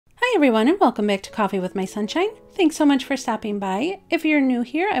Hi everyone, and welcome back to Coffee with My Sunshine. Thanks so much for stopping by. If you're new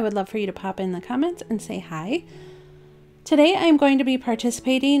here, I would love for you to pop in the comments and say hi. Today I'm going to be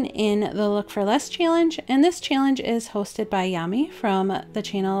participating in the Look for Less challenge, and this challenge is hosted by Yami from the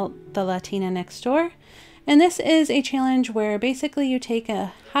channel the Latina Nextdoor. And this is a challenge where basically you take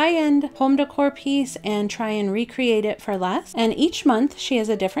a high-end home decor piece and try and recreate it for less. And each month she has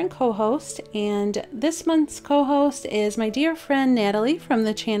a different co-host, and this month's co-host is my dear friend NataLee from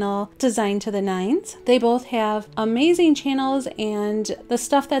the channel Design to the Nines. They both have amazing channels, and the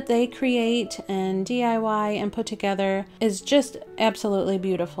stuff that they create and DIY and put together is just absolutely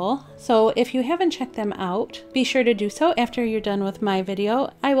beautiful. So if you haven't checked them out, be sure to do so after you're done with my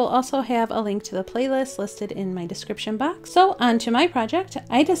video. I will also have a link to the playlist listed in my description box. So on to my project.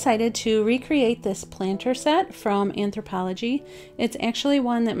 I decided to recreate this planter set from Anthropologie. It's actually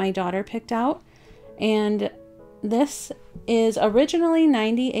one that my daughter picked out, and this is originally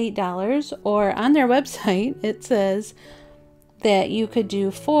 $98, or on their website it says that you could do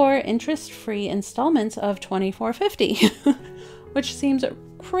 4 interest-free installments of $24.50, which seems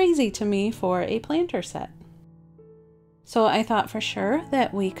crazy to me for a planter set. So I thought for sure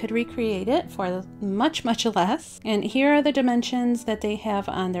that we could recreate it for much less. And here are the dimensions that they have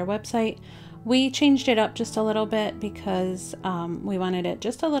on their website. We changed it up just a little bit because we wanted it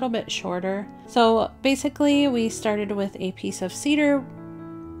just a little bit shorter. So basically we started with a piece of cedar,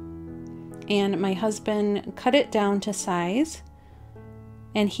 and my husband cut it down to size,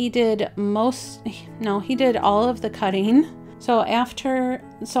 and he did all of the cutting. So after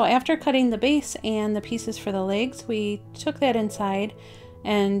cutting the base and the pieces for the legs, we took that inside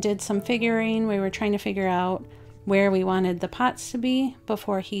and did some figuring. We were trying to figure out where we wanted the pots to be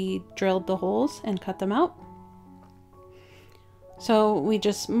before he drilled the holes and cut them out. So we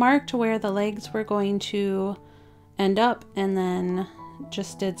just marked where the legs were going to end up, and then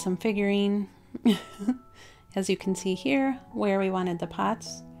just did some figuring, as you can see here, where we wanted the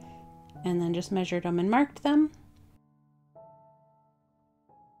pots, and then just measured them and marked them.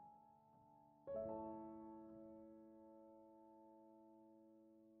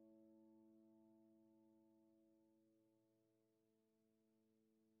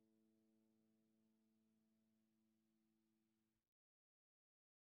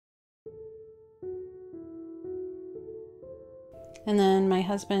 And then my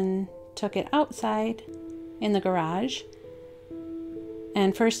husband took it outside in the garage,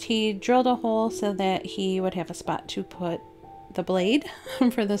 and first he drilled a hole so that he would have a spot to put the blade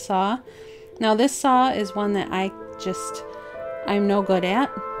for the saw. Now this saw is one that I'm no good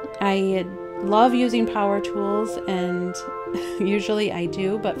at. I love using power tools, and usually I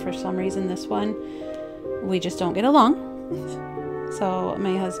do, but for some reason this one, we just don't get along. So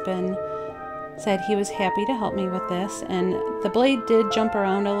my husband said he was happy to help me with this, and the blade did jump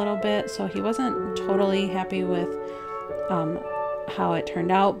around a little bit, so he wasn't totally happy with how it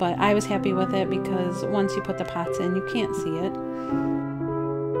turned out, but I was happy with it because once you put the pots in, you can't see it.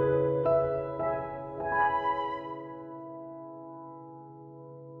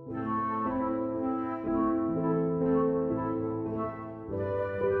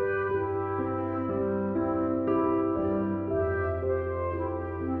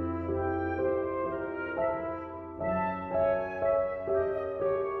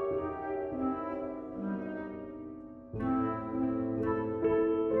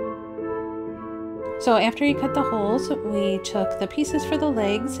 So after he cut the holes, we took the pieces for the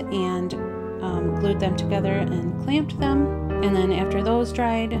legs and glued them together and clamped them. And then after those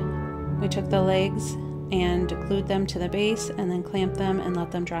dried, we took the legs and glued them to the base and then clamped them and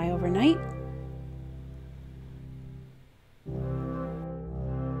let them dry overnight.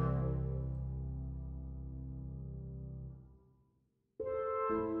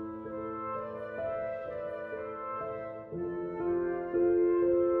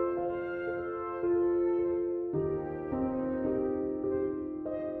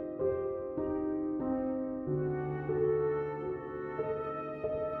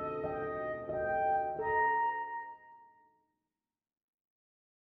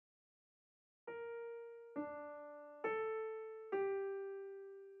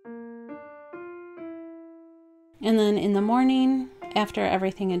 And then in the morning, after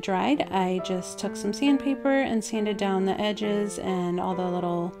everything had dried, I just took some sandpaper and sanded down the edges and all the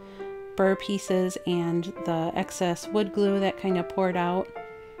little burr pieces and the excess wood glue that kind of poured out.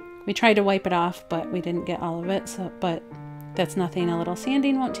 We tried to wipe it off, but we didn't get all of it, but that's nothing a little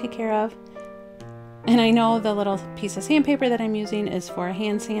sanding won't take care of. And I know the little piece of sandpaper that I'm using is for a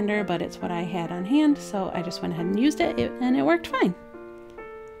hand sander, but it's what I had on hand, so I just went ahead and used it, and it worked fine.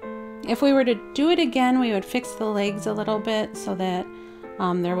 If we were to do it again, we would fix the legs a little bit so that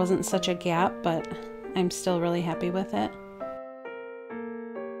There wasn't such a gap, but I'm still really happy with it.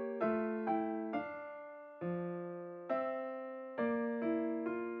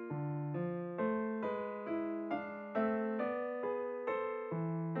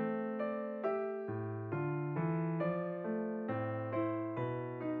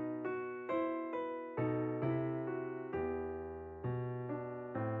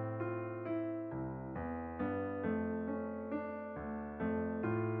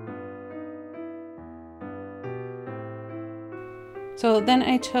 So then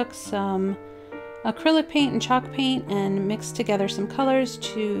I took some acrylic paint and chalk paint and mixed together some colors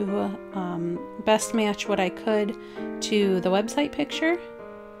to best match what I could to the website picture.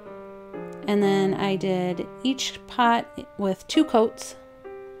 And then I did each pot with 2 coats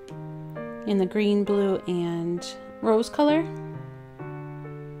in the green, blue, and rose color.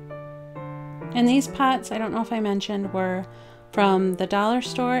 And these pots, I don't know if I mentioned, were from the dollar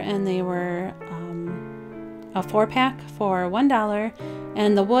store, and they were a 4-pack for $1,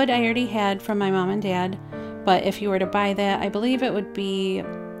 and the wood I already had from my mom and dad, but if you were to buy that, I believe it would be,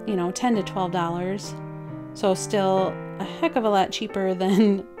 you know, $10 to $12, so still a heck of a lot cheaper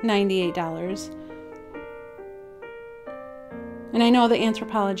than $98. And I know the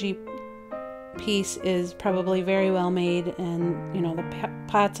Anthropologie piece is probably very well made, and you know, the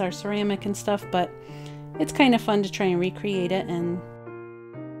pots are ceramic and stuff, but it's kind of fun to try and recreate it. And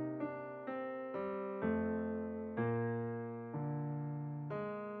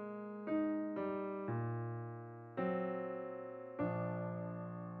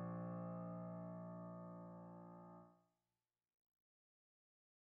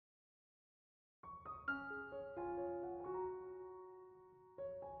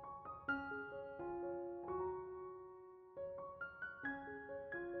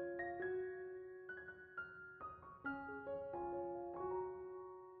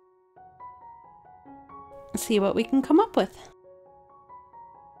see what we can come up with.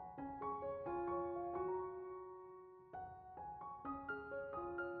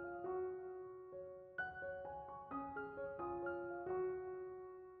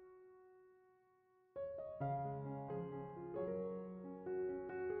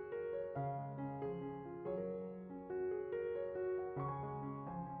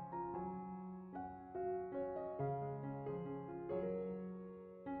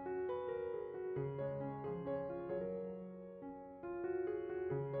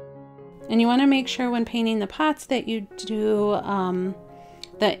 And you want to make sure when painting the pots that you do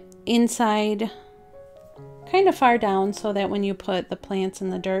the inside kind of far down, so that when you put the plants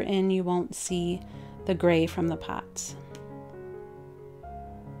and the dirt in, you won't see the gray from the pots.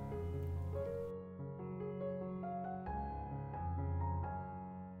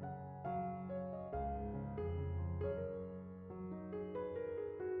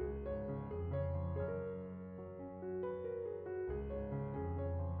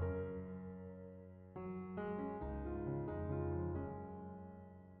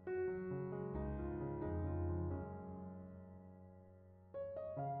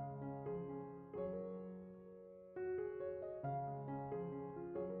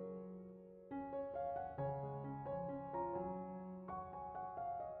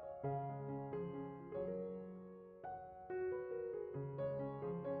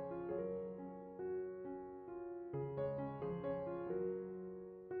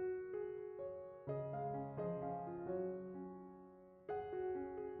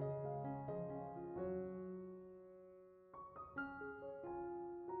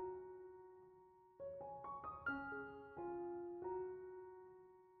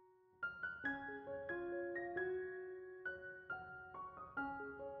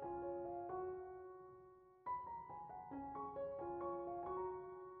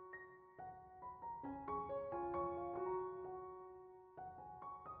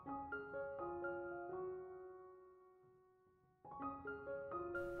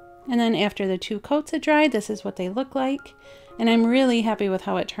 And then after the 2 coats had dried, this is what they look like. And I'm really happy with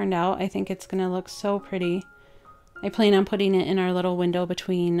how it turned out. I think it's going to look so pretty. I plan on putting it in our little window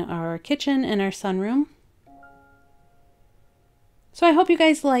between our kitchen and our sunroom. So I hope you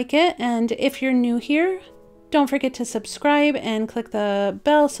guys like it. And if you're new here, don't forget to subscribe and click the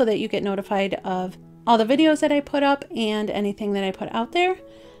bell so that you get notified of all the videos that I put up and anything that I put out there.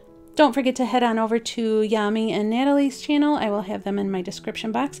 Don't forget to head on over to Yami and NataLee's channel. I will have them in my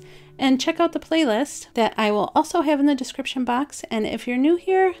description box. And check out the playlist that I will also have in the description box. And if you're new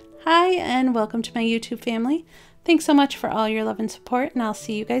here, hi and welcome to my YouTube family. Thanks so much for all your love and support, and I'll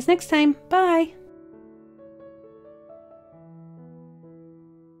see you guys next time. Bye!